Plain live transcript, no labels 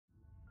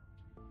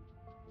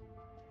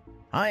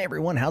Hi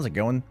everyone, how's it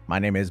going? My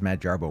name is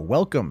Matt Jarbo.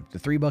 Welcome to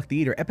 $3 the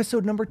Eater,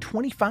 episode number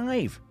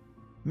 25.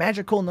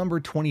 Magical number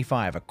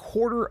 25, a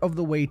quarter of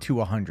the way to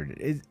 100.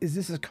 Is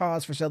this a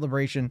cause for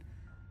celebration?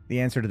 The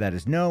answer to that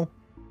is no,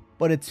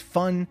 but it's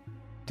fun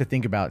to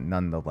think about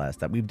nonetheless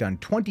that we've done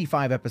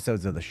 25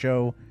 episodes of the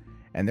show,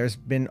 and there's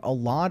been a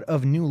lot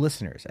of new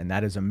listeners, and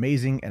that is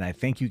amazing, and I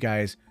thank you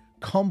guys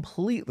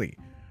completely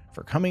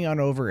for coming on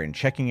over and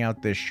checking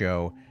out this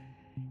show.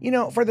 You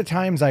know, for the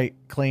times I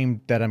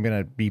claimed that I'm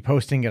going to be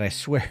posting it, I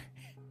swear,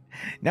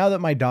 now that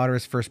my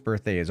daughter's first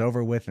birthday is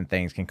over with and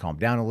things can calm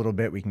down a little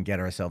bit, we can get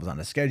ourselves on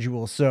a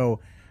schedule.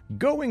 So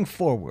going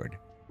forward,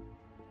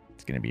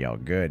 it's going to be all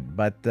good.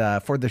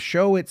 But for the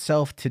show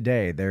itself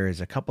today, there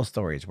is a couple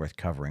stories worth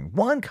covering.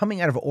 One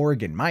coming out of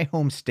Oregon, my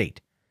home state,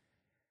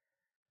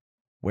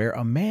 where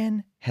a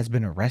man has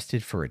been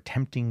arrested for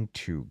attempting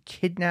to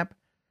kidnap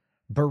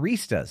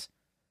baristas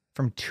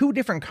from two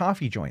different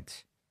coffee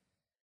joints.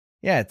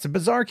 Yeah, it's a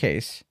bizarre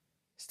case.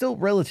 Still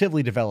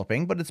relatively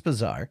developing, but it's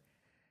bizarre.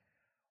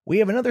 We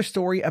have another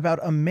story about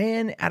a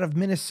man out of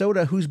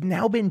Minnesota who's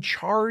now been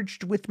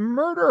charged with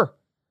murder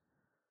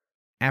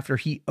after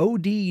he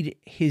OD'd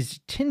his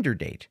Tinder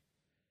date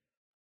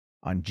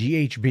on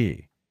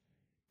GHB.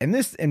 And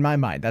this, in my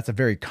mind, that's a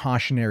very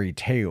cautionary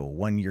tale,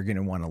 one you're going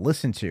to want to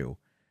listen to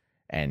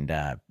and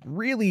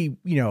really,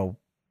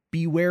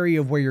 be wary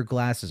of where your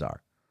glasses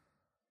are.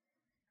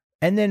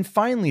 And then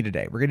finally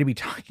today, we're going to be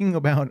talking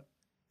about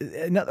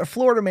another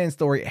Florida man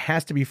story. It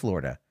has to be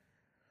Florida,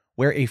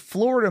 where a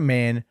Florida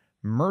man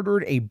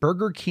murdered a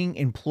Burger King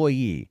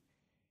employee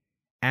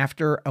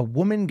after a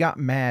woman got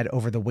mad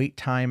over the wait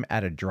time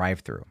at a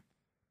drive-thru.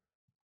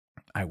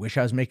 I wish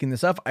I was making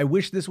this up. I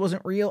wish this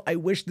wasn't real. I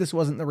wish this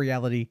wasn't the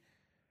reality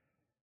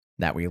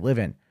that we live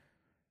in.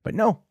 But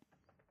no,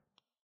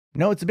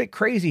 it's a bit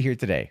crazy here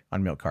today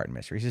on Milk Carton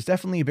Mysteries. It's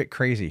definitely a bit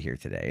crazy here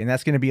today, and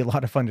that's going to be a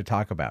lot of fun to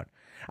talk about.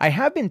 I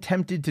have been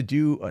tempted to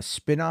do a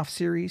spin-off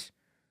series,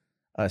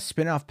 a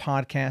spin-off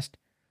podcast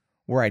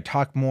where I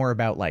talk more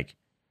about like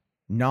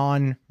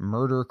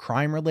non-murder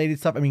crime related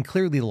stuff. I mean,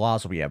 clearly the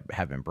laws will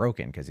have been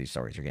broken because these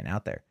stories are getting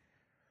out there,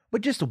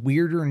 but just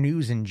weirder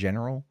news in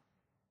general,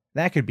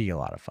 that could be a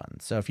lot of fun.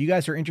 So if you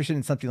guys are interested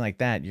in something like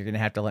that, you're going to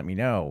have to let me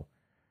know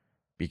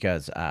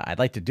because I'd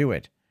like to do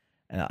it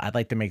and I'd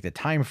like to make the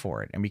time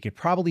for it. And we could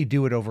probably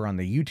do it over on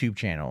the YouTube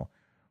channel,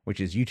 which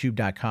is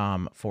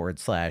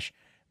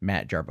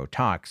youtube.com/Matt Jarbo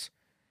Talks,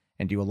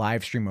 and do a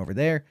live stream over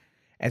there.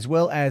 As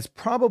well as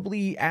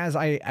probably as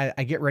I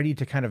get ready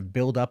to kind of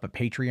build up a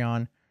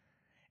Patreon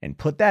and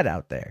put that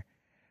out there,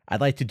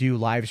 I'd like to do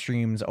live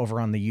streams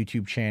over on the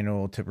YouTube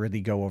channel to really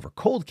go over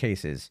cold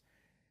cases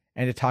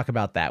and to talk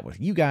about that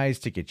with you guys,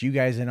 to get you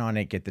guys in on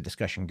it, get the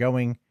discussion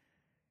going,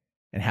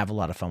 and have a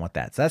lot of fun with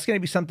that. So that's going to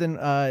be something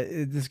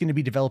that's going to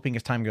be developing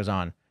as time goes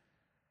on.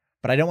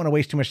 But I don't want to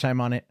waste too much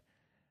time on it.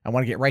 I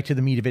want to get right to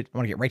the meat of it. I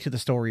want to get right to the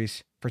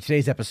stories for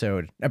today's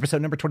episode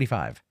number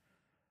 25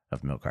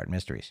 of Milk Carton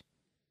Mysteries.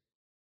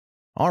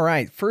 All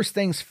right, first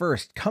things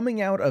first,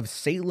 coming out of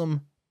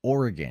Salem,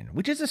 Oregon,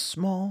 which is a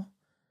small,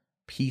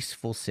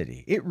 peaceful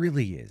city. It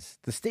really is.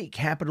 The state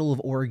capital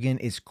of Oregon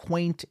is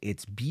quaint,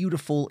 it's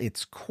beautiful,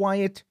 it's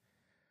quiet,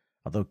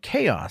 although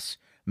chaos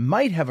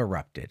might have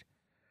erupted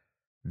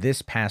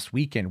this past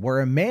weekend, where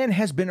a man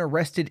has been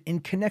arrested in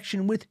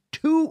connection with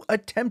two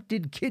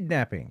attempted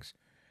kidnappings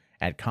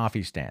at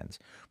coffee stands.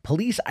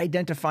 Police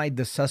identified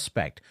the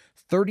suspect,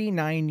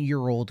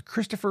 39-year-old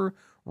Christopher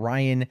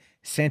Ryan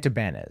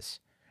Santabanez,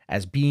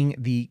 as being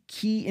the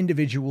key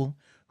individual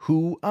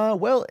who,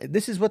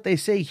 this is what they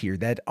say here,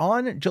 that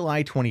on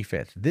July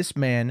 25th, this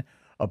man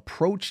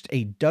approached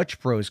a Dutch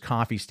Bros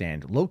coffee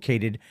stand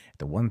located at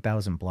the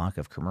 1000 block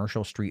of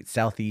Commercial Street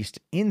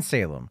Southeast in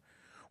Salem,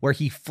 where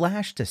he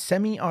flashed a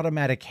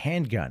semi-automatic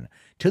handgun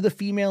to the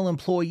female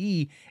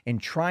employee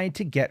and tried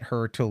to get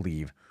her to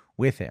leave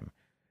with him.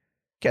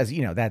 Because,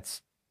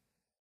 that's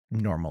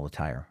normal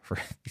attire for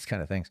these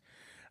kind of things.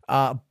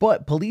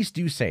 But police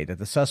do say that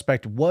the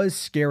suspect was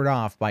scared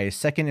off by a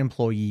second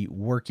employee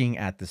working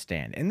at the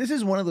stand. And this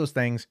is one of those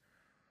things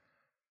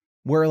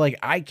where,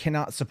 I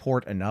cannot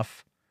support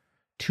enough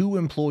two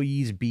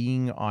employees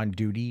being on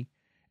duty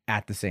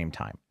at the same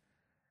time.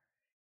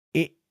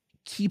 It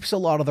keeps a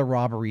lot of the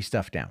robbery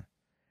stuff down,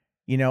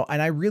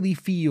 and I really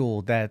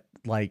feel that,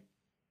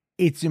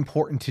 it's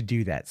important to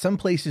do that. Some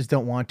places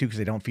don't want to because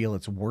they don't feel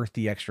it's worth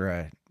the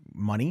extra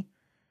money.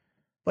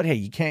 But hey,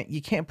 you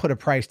can't put a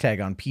price tag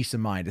on peace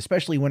of mind,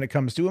 especially when it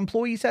comes to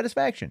employee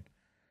satisfaction.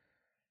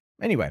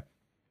 Anyway,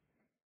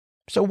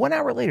 so 1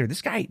 hour later,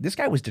 this guy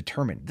was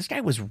determined. This guy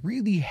was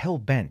really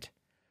hell-bent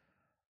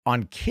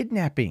on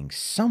kidnapping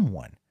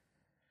someone.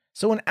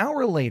 So an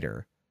hour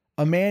later,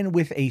 a man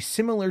with a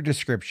similar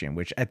description,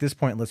 which at this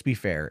point, let's be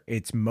fair,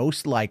 it's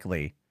most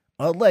likely,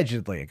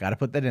 allegedly, I got to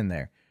put that in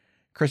there,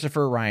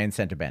 Christopher Ryan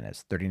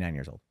Santabanez, 39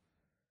 years old.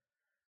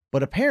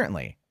 But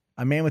apparently,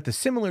 a man with a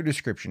similar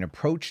description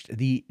approached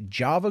the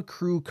Java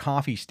Crew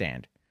coffee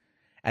stand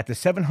at the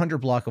 700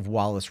 block of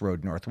Wallace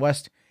Road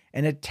Northwest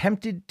and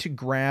attempted to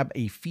grab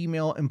a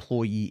female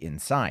employee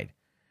inside.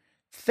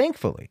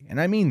 Thankfully, and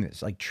I mean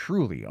this like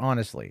truly,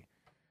 honestly,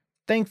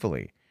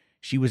 thankfully,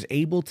 she was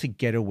able to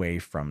get away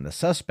from the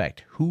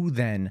suspect, who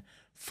then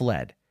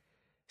fled.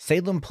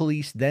 Salem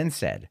police then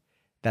said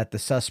that the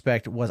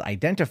suspect was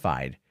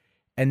identified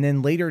and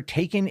then later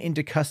taken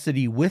into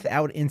custody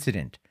without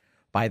incident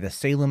by the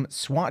Salem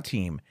SWAT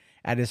team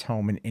at his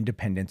home in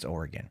Independence,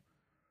 Oregon.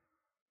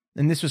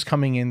 And this was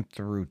coming in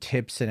through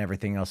tips and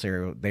everything else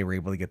they were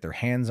able to get their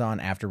hands on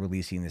after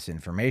releasing this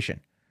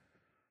information.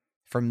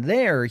 From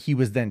there, he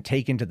was then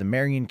taken to the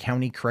Marion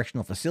County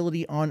Correctional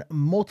Facility on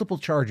multiple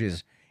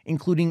charges,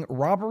 including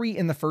robbery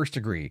in the first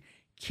degree,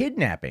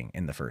 kidnapping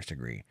in the first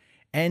degree,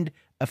 and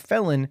a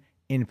felon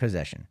in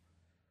possession.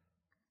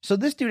 So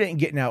this dude ain't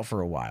getting out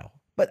for a while,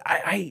 but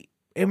I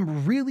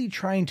am really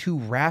trying to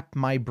wrap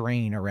my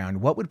brain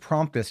around what would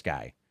prompt this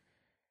guy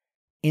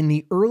in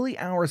the early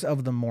hours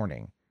of the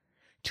morning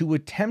to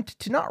attempt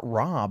to not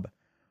rob,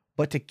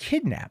 but to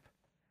kidnap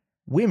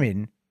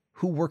women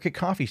who work at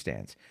coffee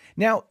stands.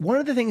 Now, one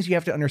of the things you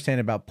have to understand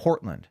about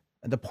Portland,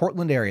 the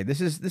Portland area, this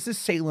is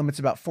Salem, it's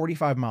about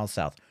 45 miles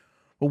south.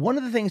 But one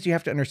of the things you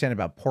have to understand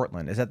about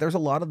Portland is that there's a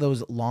lot of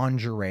those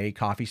lingerie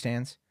coffee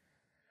stands.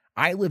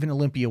 I live in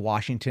Olympia,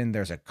 Washington.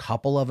 There's a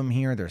couple of them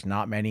here. There's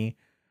not many.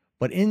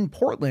 But in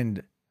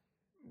Portland,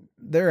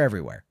 they're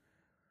everywhere.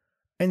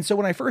 And so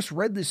when I first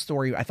read this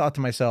story, I thought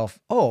to myself,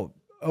 oh,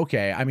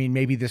 okay, I mean,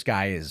 maybe this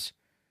guy is,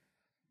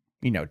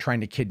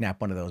 trying to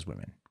kidnap one of those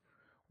women,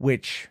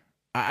 which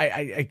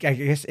I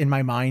guess in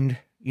my mind,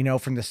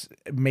 from this,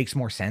 it makes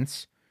more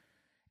sense,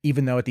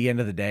 even though at the end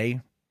of the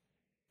day,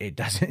 it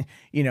doesn't,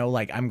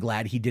 I'm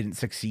glad he didn't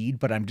succeed,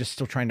 but I'm just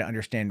still trying to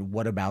understand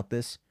what about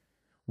this.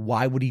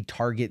 Why would he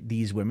target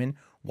these women?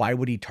 Why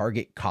would he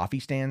target coffee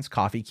stands,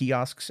 coffee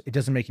kiosks? It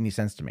doesn't make any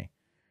sense to me.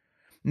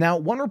 Now,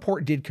 one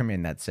report did come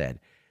in that said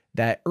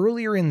that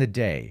earlier in the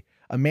day,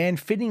 a man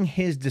fitting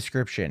his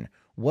description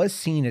was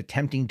seen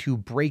attempting to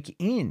break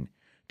in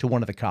to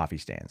one of the coffee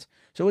stands.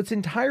 So it's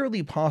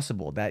entirely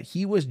possible that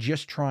he was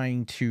just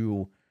trying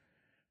to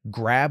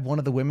grab one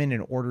of the women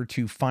in order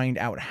to find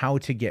out how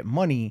to get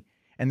money,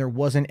 and there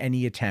wasn't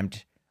any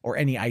attempt or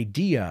any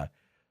idea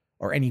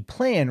or any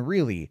plan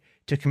really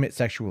to commit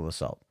sexual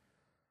assault.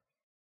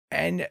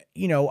 And,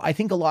 I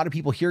think a lot of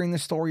people hearing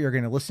this story are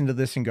going to listen to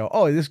this and go,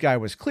 oh, this guy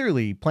was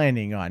clearly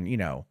planning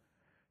on,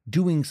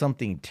 doing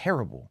something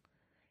terrible.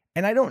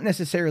 And I don't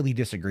necessarily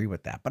disagree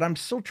with that, but I'm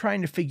still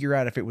trying to figure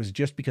out if it was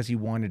just because he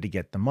wanted to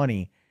get the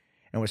money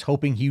and was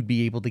hoping he'd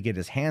be able to get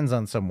his hands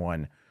on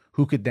someone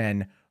who could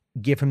then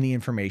give him the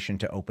information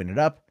to open it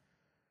up.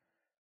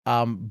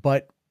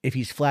 But if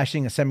he's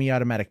flashing a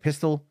semi-automatic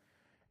pistol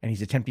and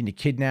he's attempting to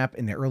kidnap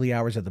in the early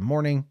hours of the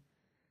morning,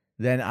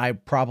 then I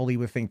probably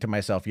would think to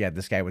myself, yeah,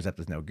 this guy was up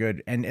to no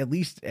good. And at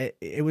least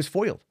it was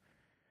foiled.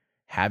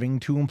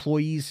 Having two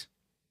employees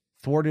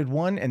thwarted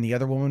one and the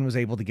other woman was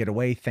able to get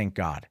away. Thank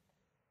God.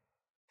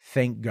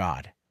 Thank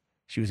God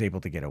she was able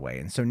to get away.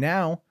 And so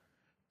now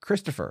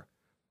Christopher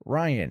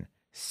Ryan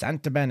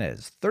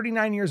Santabenez,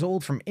 39 years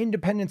old from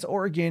Independence,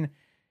 Oregon,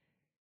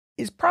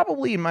 is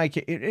probably in my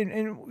case,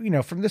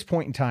 and from this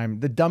point in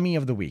time, the dummy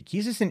of the week.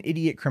 He's just an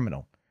idiot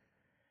criminal.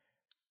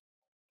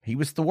 He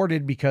was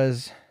thwarted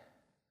because,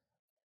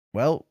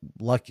 well,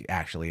 luck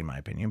actually, in my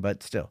opinion,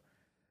 but still.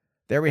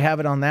 There we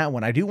have it on that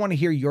one. I do want to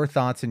hear your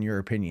thoughts and your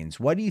opinions.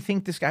 What do you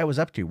think this guy was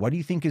up to? What do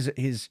you think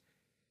his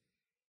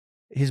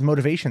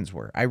motivations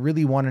were? I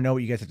really want to know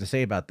what you guys have to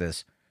say about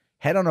this.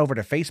 Head on over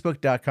to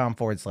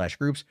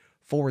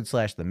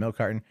facebook.com/groups/the milk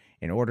carton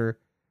in order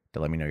to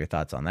let me know your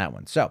thoughts on that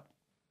one. So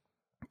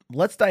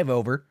let's dive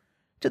over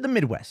to the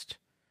Midwest.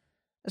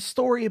 A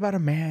story about a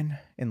man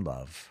in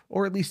love,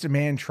 or at least a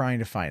man trying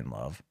to find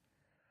love,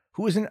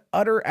 who is an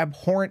utter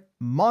abhorrent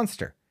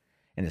monster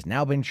and has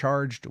now been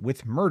charged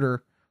with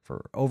murder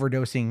for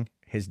overdosing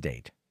his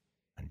date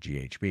on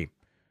GHB.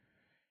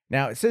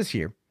 Now, it says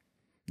here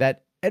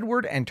that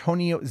Edward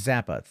Antonio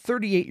Zappa,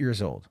 38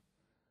 years old,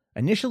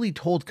 initially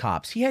told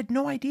cops he had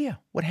no idea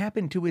what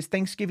happened to his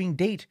Thanksgiving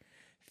date,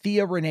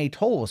 Thea Renee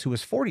Tolles, who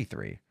was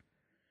 43,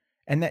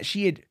 and that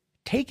she had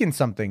taken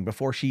something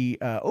before she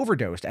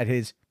overdosed at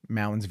his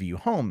Mounds View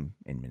home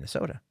in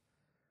Minnesota.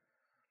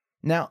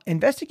 Now,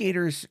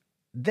 investigators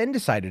then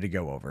decided to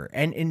go over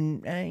and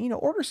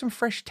order some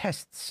fresh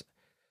tests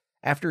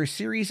after a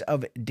series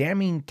of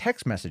damning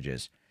text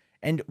messages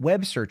and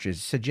web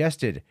searches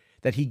suggested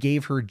that he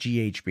gave her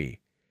GHB,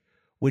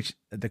 which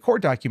the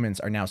court documents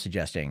are now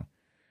suggesting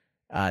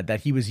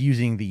that he was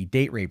using the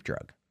date rape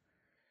drug.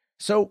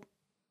 So,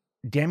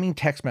 damning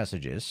text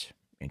messages,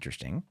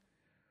 interesting.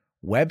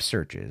 Web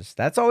searches,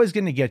 that's always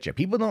going to get you.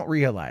 People don't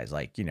realize,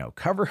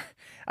 cover.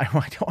 I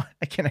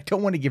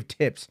don't want to give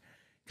tips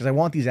because I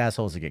want these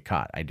assholes to get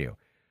caught. I do.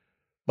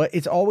 But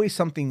it's always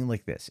something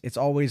like this. It's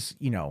always,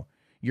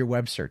 your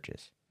web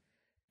searches.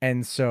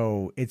 And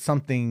so it's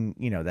something,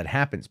 that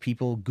happens.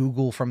 People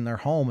Google from their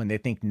home and they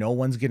think no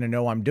one's going to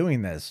know I'm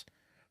doing this.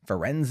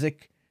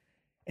 Forensic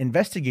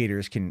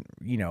investigators can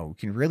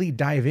really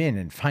dive in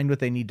and find what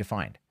they need to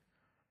find.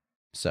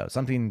 So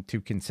something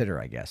to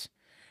consider, I guess.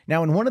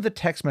 Now, in one of the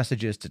text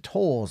messages to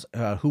Tolles,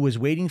 who was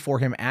waiting for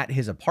him at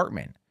his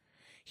apartment,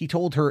 he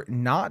told her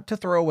not to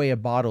throw away a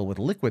bottle with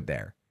liquid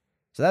there.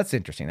 So that's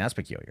interesting. That's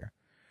peculiar.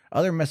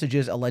 Other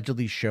messages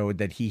allegedly showed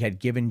that he had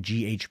given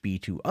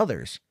GHB to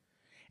others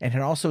and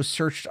had also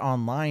searched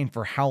online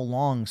for how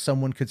long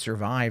someone could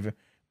survive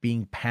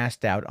being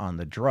passed out on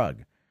the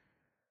drug.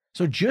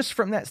 So just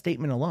from that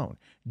statement alone,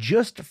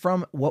 just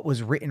from what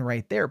was written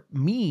right there,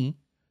 me,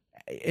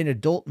 an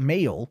adult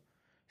male,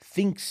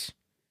 thinks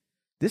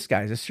this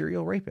guy's a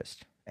serial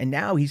rapist. And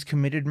now he's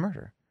committed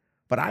murder.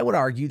 But I would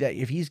argue that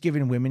if he's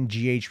given women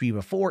GHB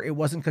before, it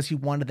wasn't because he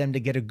wanted them to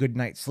get a good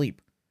night's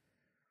sleep.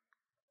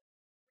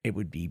 It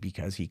would be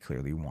because he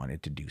clearly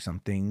wanted to do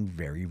something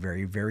very,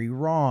 very, very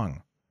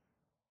wrong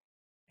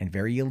and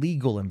very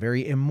illegal and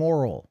very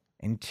immoral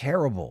and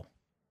terrible.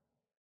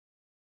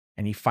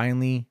 And he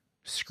finally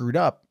screwed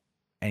up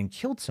and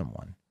killed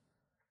someone.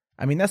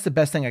 I mean, that's the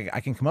best thing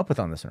I can come up with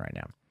on this one right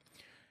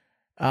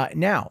now.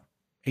 Now,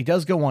 it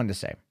does go on to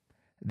say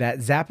that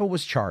Zappa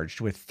was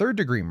charged with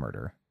third-degree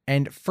murder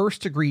and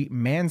first-degree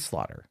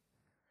manslaughter.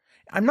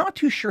 I'm not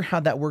too sure how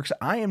that works.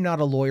 I am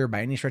not a lawyer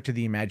by any stretch of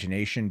the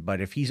imagination,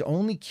 but if he's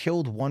only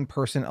killed one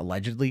person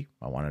allegedly,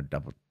 I want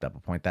to double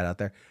point that out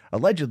there,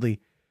 allegedly,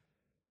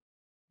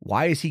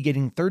 why is he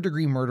getting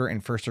third-degree murder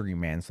and first-degree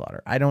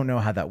manslaughter? I don't know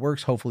how that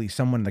works. Hopefully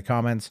someone in the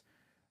comments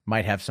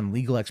might have some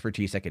legal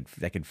expertise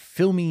that could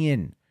fill me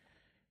in,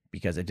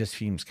 because it just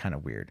seems kind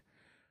of weird.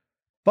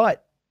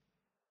 But,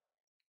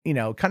 you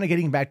know, kind of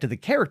getting back to the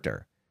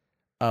character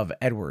of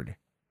Edward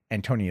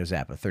Antonio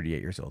Zappa,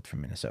 38 years old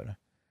from Minnesota.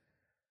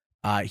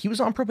 He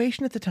was on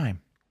probation at the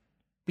time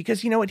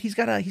because, you know what, he's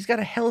got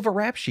a hell of a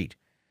rap sheet.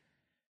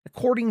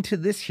 According to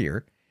this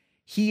here,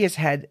 he has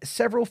had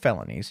several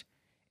felonies,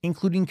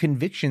 including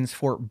convictions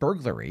for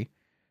burglary,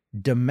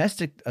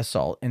 domestic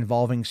assault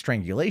involving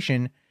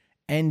strangulation,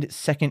 and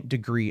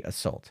second-degree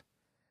assault.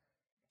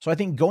 So I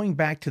think going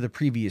back to the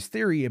previous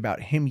theory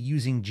about him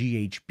using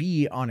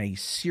GHB on a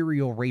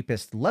serial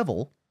rapist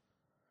level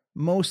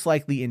most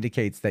likely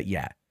indicates that,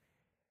 yeah,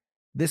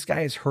 this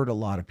guy has hurt a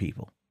lot of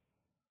people.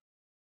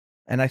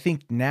 And I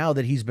think now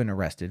that he's been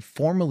arrested,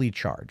 formally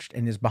charged,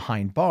 and is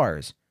behind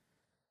bars,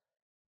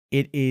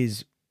 it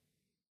is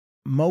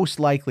most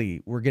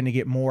likely we're going to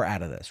get more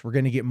out of this. We're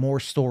going to get more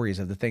stories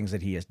of the things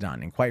that he has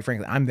done. And quite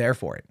frankly, I'm there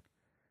for it.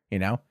 You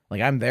know,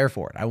 like, I'm there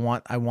for it. I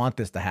want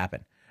this to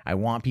happen. I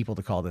want people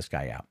to call this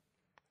guy out.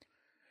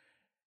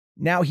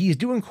 Now, he's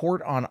due in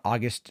court on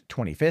August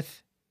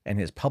 25th, and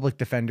his public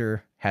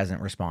defender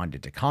hasn't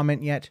responded to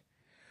comment yet.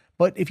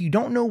 But if you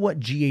don't know what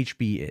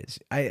GHB is,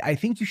 I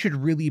think you should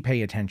really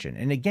pay attention.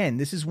 And again,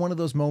 this is one of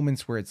those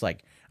moments where it's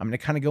like, I'm going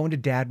to kind of go into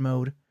dad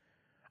mode.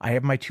 I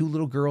have my two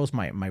little girls.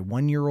 My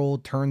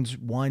 1-year-old turns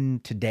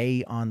 1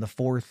 today on the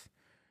 4th.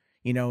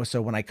 You know,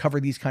 so when I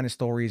cover these kind of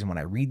stories and when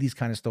I read these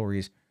kind of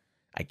stories,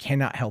 I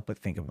cannot help but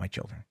think of my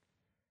children.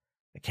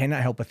 I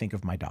cannot help but think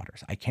of my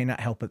daughters. I cannot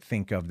help but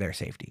think of their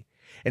safety.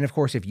 And of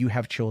course, if you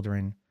have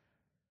children,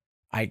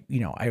 I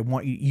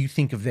want you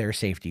think of their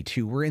safety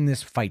too. We're in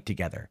this fight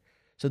together.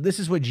 So this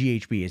is what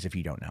GHB is if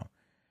you don't know.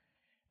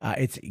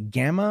 It's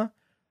gamma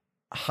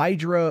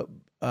hydroburic,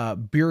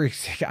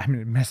 I'm going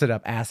to mess it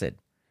up, acid.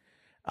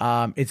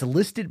 It's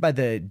listed by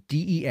the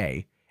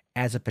DEA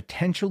as a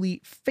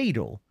potentially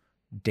fatal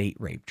date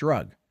rape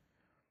drug.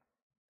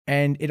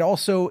 And it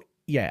also,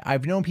 yeah,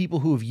 I've known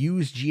people who have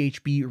used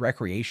GHB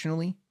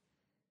recreationally.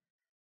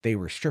 They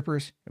were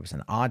strippers. It was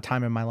an odd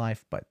time in my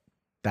life, but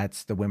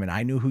that's the women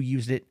I knew who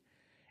used it.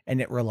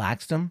 And it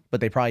relaxed them, but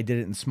they probably did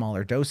it in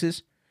smaller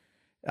doses.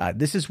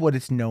 This is what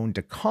it's known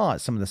to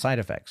cause, some of the side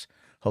effects: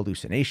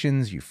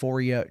 hallucinations,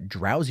 euphoria,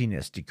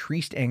 drowsiness,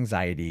 decreased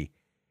anxiety,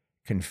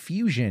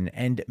 confusion,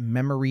 and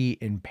memory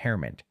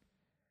impairment.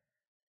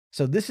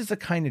 So this is the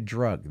kind of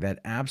drug that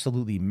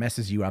absolutely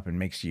messes you up and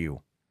makes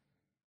you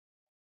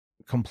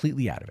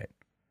completely out of it.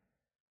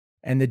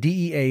 And the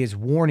DEA is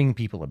warning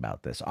people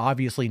about this,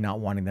 obviously not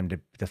wanting them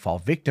to fall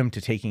victim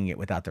to taking it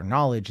without their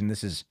knowledge. And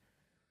this is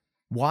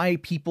why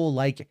people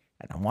like,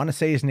 and I want to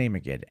say his name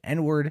again,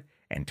 Edward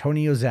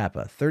Antonio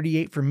Zappa,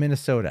 38 from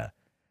Minnesota,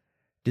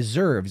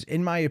 deserves,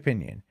 in my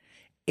opinion,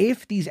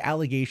 if these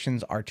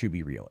allegations are to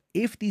be real,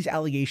 if these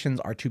allegations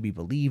are to be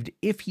believed,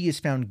 if he is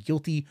found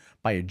guilty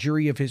by a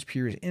jury of his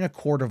peers in a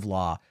court of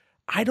law,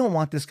 I don't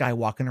want this guy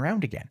walking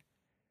around again.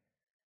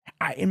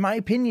 In my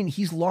opinion,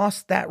 he's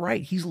lost that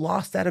right. He's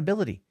lost that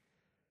ability.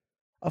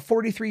 A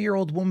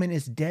 43-year-old woman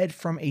is dead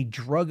from a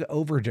drug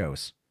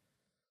overdose.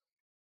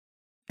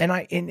 And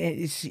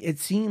it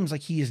seems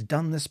like he has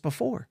done this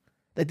before,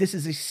 that this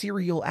is a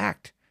serial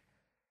act.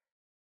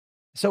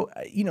 So,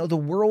 the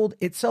world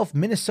itself,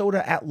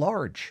 Minnesota at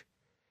large,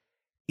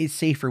 is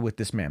safer with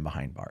this man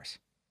behind bars.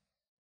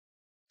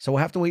 So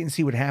we'll have to wait and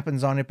see what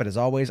happens on it. But as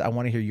always, I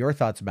want to hear your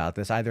thoughts about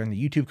this, either in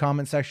the YouTube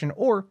comment section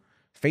or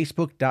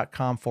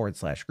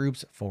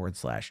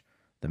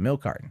facebook.com/groups/the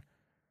milk carton.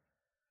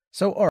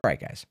 So, all right,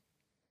 guys,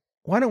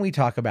 why don't we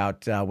talk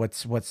about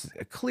what's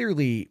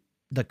clearly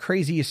the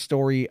craziest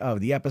story of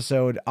the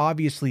episode?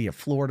 Obviously a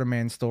Florida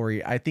man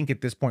story. I think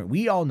at this point,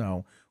 we all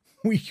know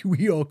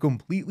we all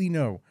completely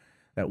know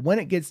that when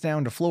it gets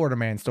down to Florida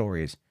man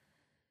stories,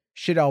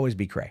 shit always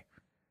be cray.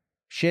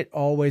 Shit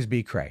always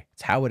be cray.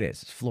 It's how it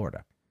is. It's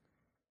Florida.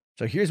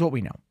 So here's what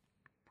we know.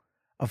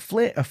 A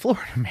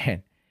Florida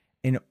man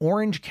in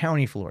Orange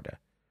County, Florida,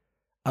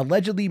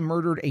 allegedly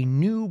murdered a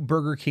new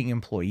Burger King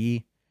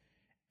employee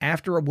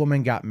after a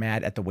woman got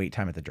mad at the wait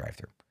time at the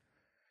drive-thru.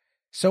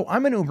 So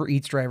I'm an Uber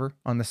Eats driver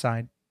on the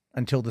side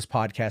until this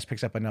podcast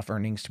picks up enough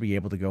earnings to be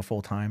able to go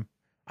full time.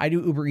 I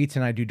do Uber Eats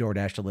and I do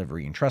DoorDash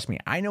delivery. And trust me,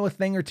 I know a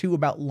thing or two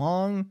about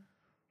long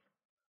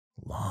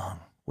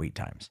wait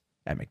times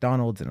at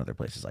McDonald's and other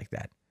places like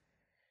that.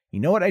 You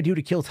know what I do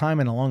to kill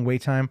time in a long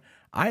wait time?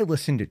 I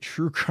listen to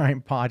true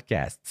crime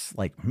podcasts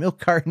like Milk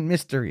Carton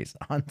Mysteries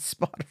on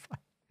Spotify.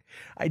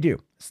 I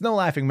do. It's no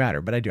laughing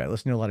matter, but I do. I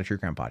listen to a lot of true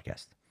crime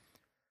podcasts.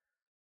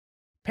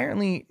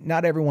 Apparently,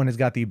 not everyone has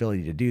got the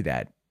ability to do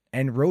that.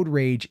 And road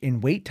rage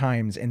in wait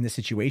times in this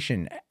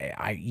situation,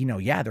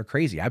 they're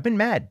crazy. I've been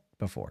mad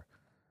before.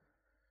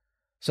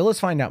 So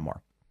let's find out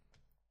more.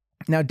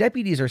 Now,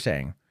 deputies are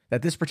saying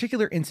that this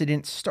particular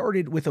incident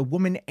started with a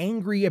woman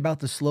angry about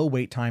the slow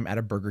wait time at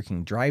a Burger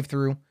King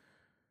drive-thru.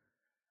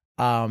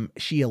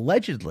 She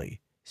allegedly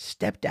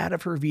stepped out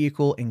of her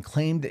vehicle and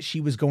claimed that she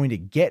was going to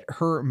get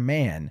her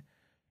man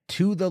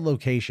to the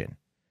location.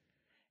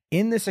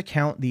 In this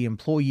account, the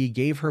employee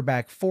gave her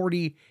back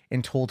 $40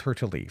 and told her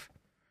to leave.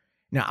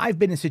 Now, I've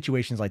been in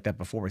situations like that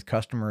before with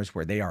customers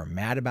where they are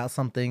mad about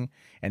something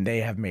and they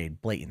have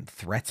made blatant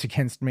threats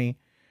against me,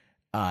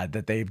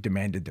 that they've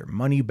demanded their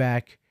money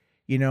back.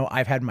 You know,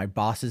 I've had my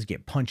bosses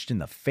get punched in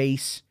the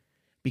face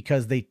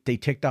because they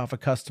ticked off a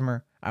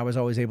customer. I was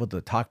always able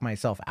to talk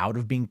myself out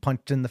of being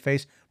punched in the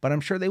face, but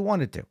I'm sure they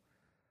wanted to.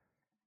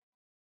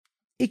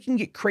 It can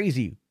get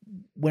crazy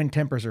when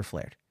tempers are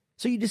flared.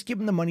 So you just give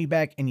them the money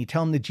back and you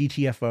tell them the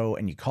GTFO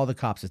and you call the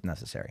cops as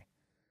necessary.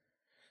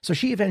 So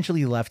she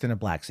eventually left in a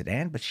black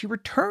sedan, but she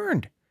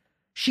returned.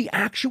 She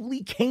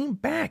actually came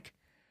back.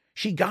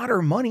 She got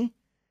her money.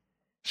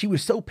 She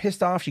was so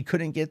pissed off she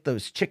couldn't get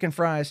those chicken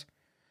fries.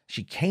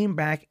 She came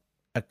back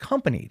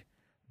accompanied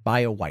by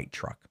a white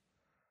truck.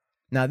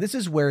 Now, this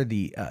is where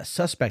the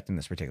suspect in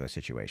this particular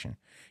situation,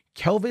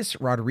 Kelvis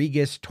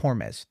Rodriguez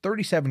Tormes,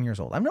 37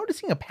 years old. I'm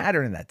noticing a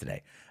pattern in that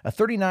today. A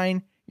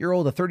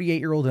 39-year-old, a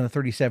 38-year-old, and a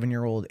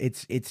 37-year-old.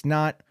 It's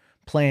not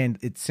planned.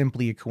 It's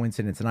simply a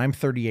coincidence. And I'm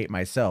 38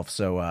 myself.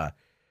 So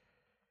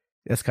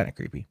that's kind of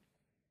creepy.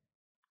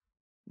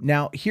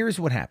 Now, here's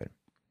what happened.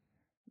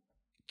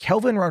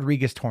 Kelvin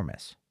Rodriguez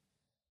Tormes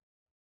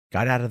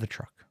got out of the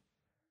truck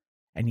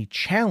and he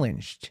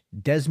challenged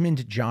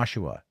Desmond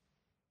Joshua,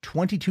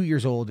 22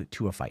 years old,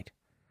 to a fight.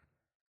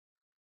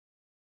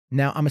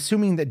 Now, I'm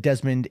assuming that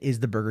Desmond is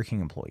the Burger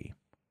King employee.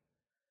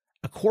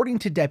 According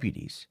to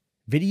deputies,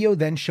 video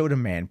then showed a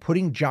man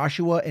putting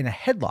Joshua in a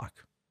headlock.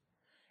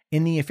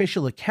 In the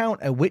official account,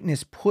 a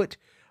witness put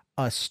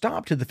a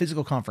stop to the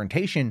physical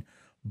confrontation,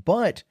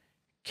 but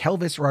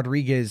Kelvis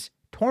Rodriguez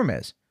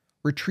Tormes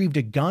retrieved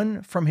a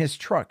gun from his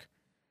truck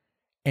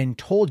and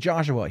told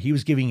Joshua he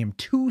was giving him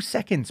 2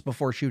 seconds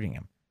before shooting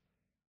him.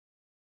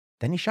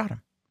 Then he shot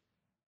him.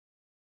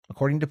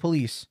 According to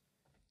police,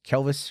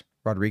 Kelvis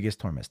Rodriguez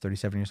Tormes,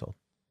 37 years old,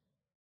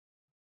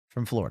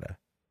 from Florida,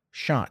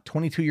 shot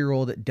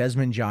 22-year-old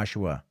Desmond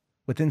Joshua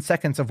within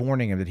seconds of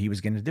warning him that he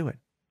was going to do it.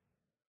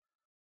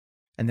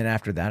 And then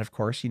after that, of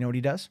course, you know what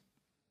he does?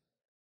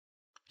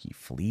 He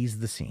flees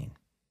the scene.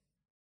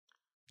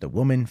 The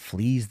woman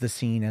flees the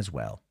scene as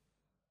well.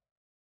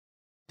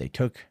 They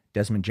took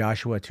Desmond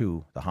Joshua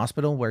to the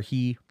hospital where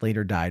he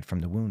later died from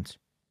the wounds.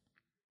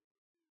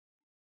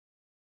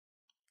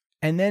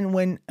 And then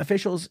when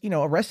officials,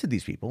 arrested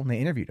these people and they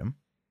interviewed him,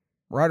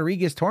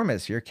 Rodriguez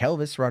Tormes here,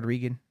 Kelvis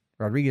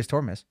Rodriguez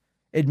Tormes,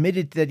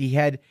 admitted that he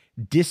had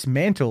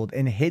dismantled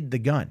and hid the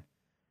gun.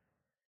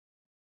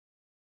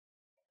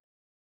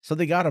 So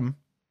they got him,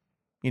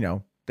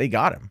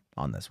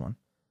 on this one.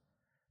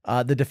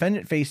 The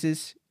defendant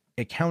faces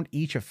a count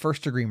each of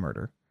first-degree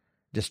murder,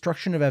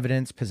 destruction of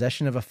evidence,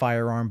 possession of a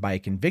firearm by a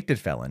convicted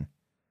felon.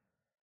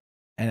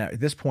 And at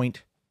this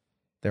point,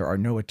 there are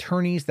no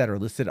attorneys that are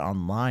listed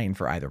online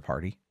for either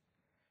party.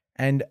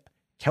 And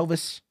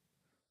Kelvis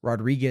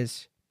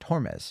Rodriguez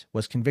Tormes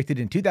was convicted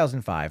in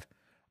 2005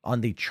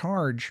 on the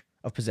charge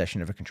of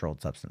possession of a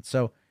controlled substance.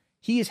 So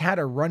he has had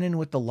a run-in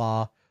with the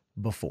law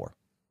before.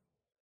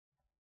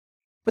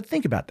 But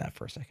think about that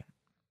for a second.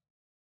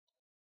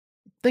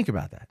 Think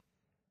about that.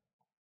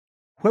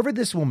 Whoever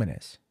this woman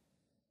is,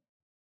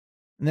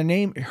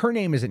 and her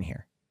name isn't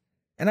here,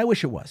 and I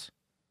wish it was.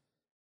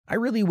 I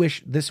really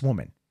wish this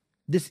woman,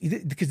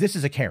 because this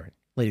is a Karen,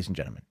 ladies and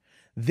gentlemen.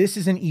 This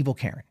is an evil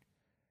Karen.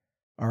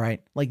 All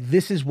right? Like,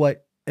 this is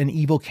what an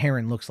evil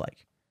Karen looks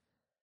like.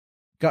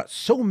 Got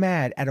so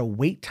mad at a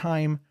wait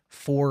time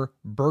for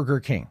Burger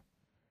King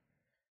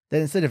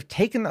that instead of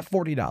taking that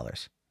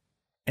 $40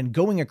 and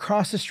going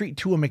across the street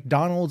to a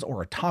McDonald's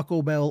or a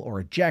Taco Bell or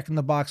a Jack in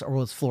the Box,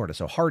 or it's Florida,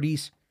 so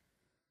Hardee's,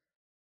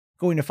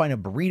 going to find a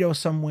burrito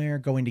somewhere,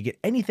 going to get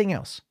anything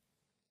else,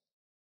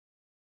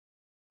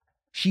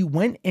 she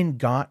went and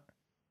got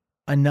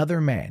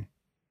another man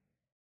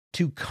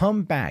to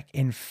come back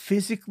and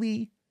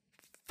physically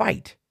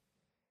fight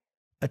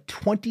a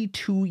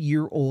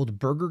 22-year-old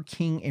Burger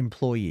King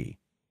employee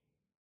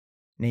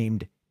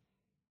named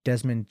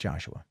Desmond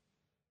Joshua.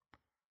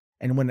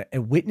 And when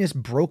a witness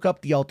broke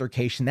up the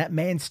altercation, that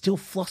man still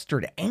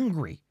flustered,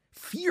 angry,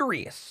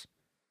 furious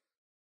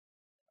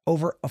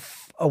over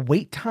a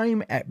wait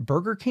time at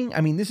Burger King.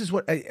 I mean, this is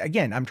what,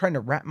 again, I'm trying to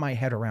wrap my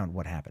head around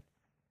what happened.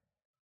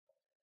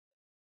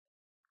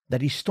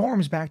 That he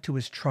storms back to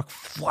his truck,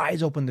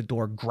 flies open the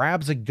door,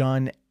 grabs a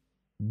gun,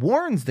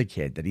 warns the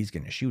kid that he's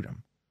going to shoot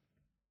him,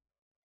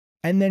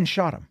 and then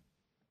shot him.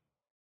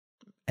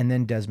 And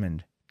then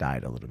Desmond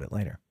died a little bit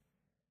later.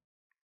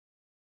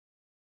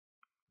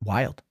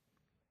 Wild.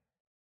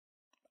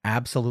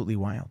 Absolutely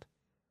wild.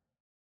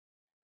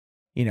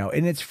 You know,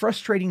 and it's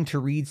frustrating to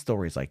read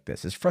stories like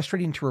this. It's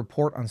frustrating to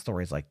report on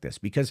stories like this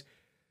because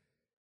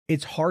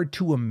it's hard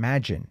to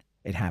imagine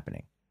it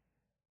happening.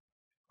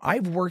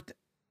 I've worked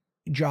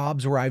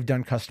jobs where I've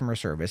done customer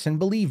service, and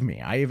believe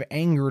me, I have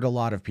angered a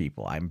lot of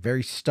people. I'm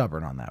very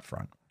stubborn on that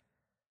front.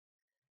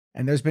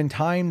 And there's been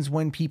times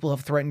when people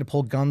have threatened to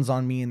pull guns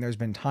on me, and there's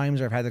been times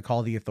where I've had to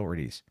call the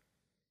authorities.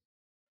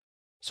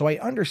 So I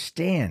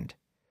understand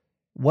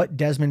what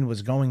Desmond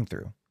was going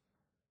through.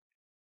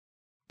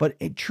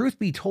 But truth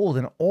be told,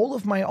 in all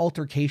of my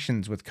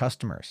altercations with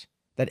customers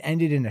that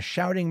ended in a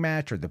shouting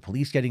match or the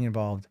police getting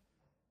involved,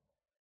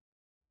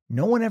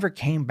 no one ever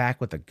came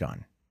back with a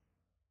gun.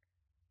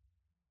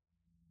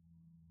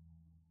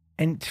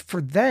 And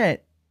for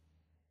that,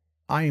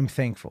 I am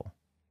thankful.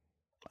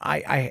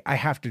 I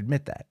have to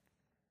admit that.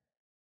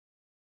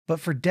 But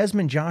for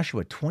Desmond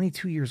Joshua,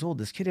 22 years old,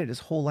 this kid had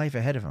his whole life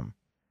ahead of him.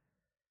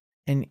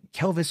 And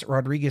Kelvis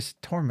Rodriguez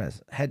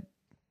Tormes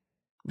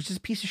was just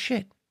a piece of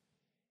shit.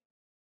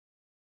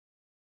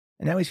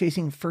 And now he's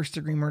facing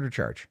first-degree murder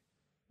charge,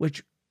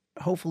 which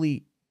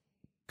hopefully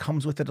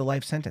comes with it a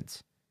life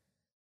sentence.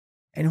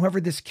 And whoever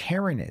this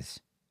Karen is,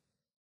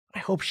 I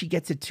hope she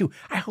gets it too.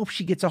 I hope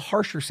she gets a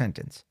harsher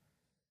sentence.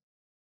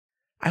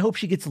 I hope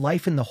she gets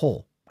life in the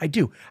hole. I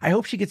do. I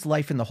hope she gets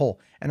life in the hole.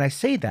 And I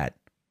say that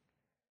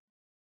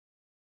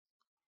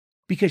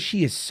because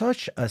she is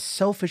such a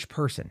selfish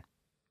person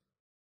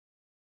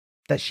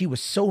that she was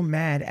so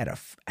mad at a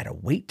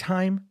wait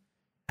time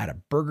at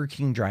a Burger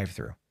King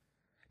drive-thru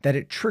that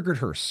it triggered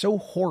her so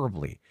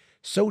horribly,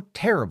 so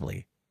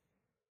terribly,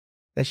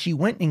 that she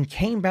went and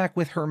came back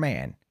with her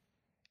man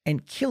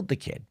and killed the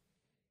kid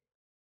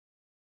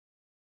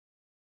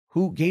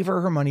who gave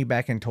her money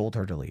back and told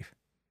her to leave.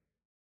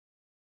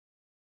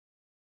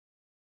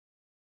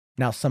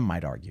 Now, some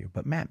might argue,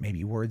 but Matt,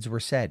 maybe words were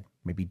said.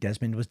 Maybe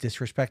Desmond was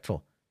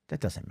disrespectful.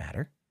 That doesn't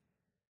matter.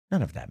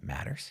 None of that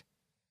matters.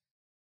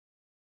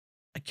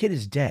 A kid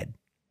is dead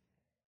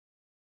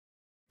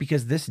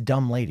because this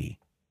dumb lady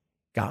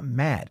got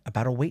mad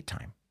about a wait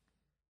time.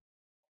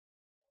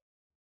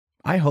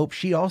 I hope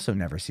she also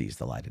never sees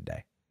the light of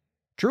day.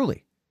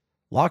 Truly.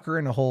 Lock her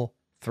in a hole,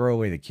 throw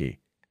away the key.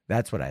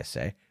 That's what I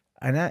say.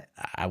 And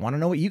I want to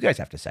know what you guys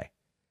have to say.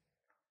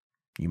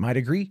 You might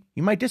agree.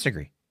 You might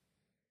disagree.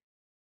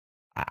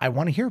 I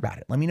want to hear about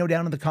it. Let me know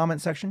down in the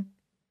comment section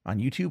on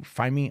YouTube.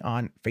 Find me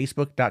on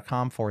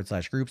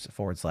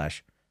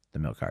facebook.com/groups/The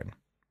Milk Carton.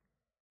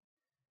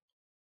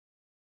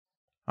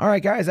 All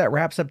right, guys, that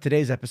wraps up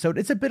today's episode.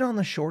 It's a bit on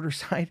the shorter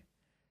side.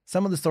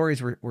 Some of the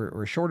stories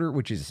were shorter,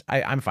 which is,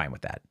 I'm fine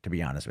with that, to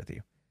be honest with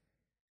you.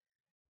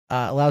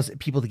 Allows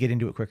people to get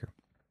into it quicker.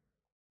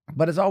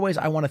 But as always,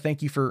 I want to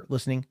thank you for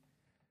listening.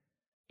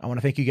 I want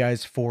to thank you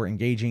guys for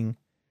engaging.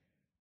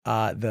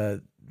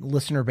 The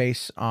listener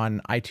base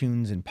on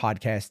iTunes and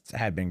podcasts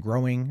have been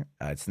growing.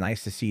 It's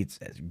nice to see it's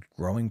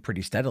growing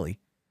pretty steadily.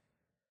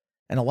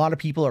 And a lot of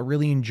people are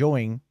really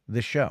enjoying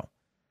this show.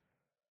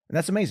 And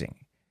that's amazing.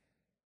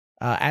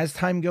 As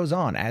time goes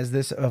on, as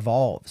this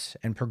evolves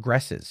and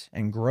progresses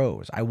and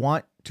grows, I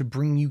want to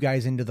bring you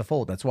guys into the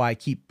fold. That's why I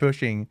keep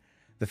pushing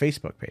the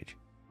Facebook page.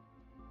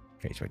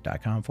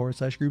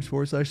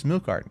 Facebook.com/groups/The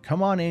Milk Carton.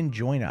 Come on in,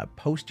 join up,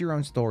 post your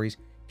own stories,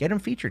 get them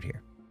featured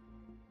here.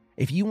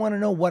 If you want to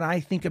know what I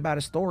think about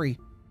a story,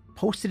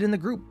 post it in the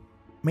group.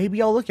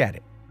 Maybe I'll look at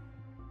it.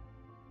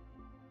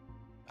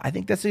 I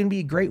think that's going to be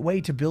a great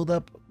way to build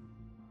up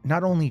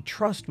not only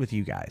trust with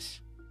you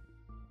guys,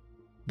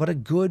 but a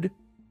good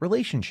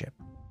relationship.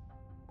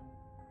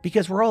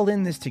 Because we're all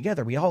in this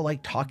together. We all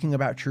like talking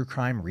about true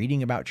crime,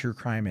 reading about true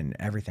crime, and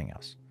everything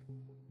else.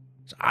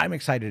 So I'm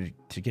excited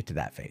to get to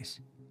that phase.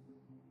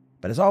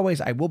 But as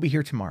always, I will be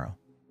here tomorrow.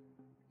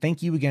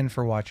 Thank you again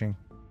for watching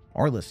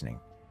or listening.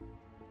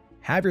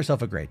 Have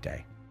yourself a great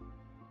day,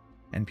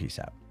 and peace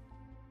out.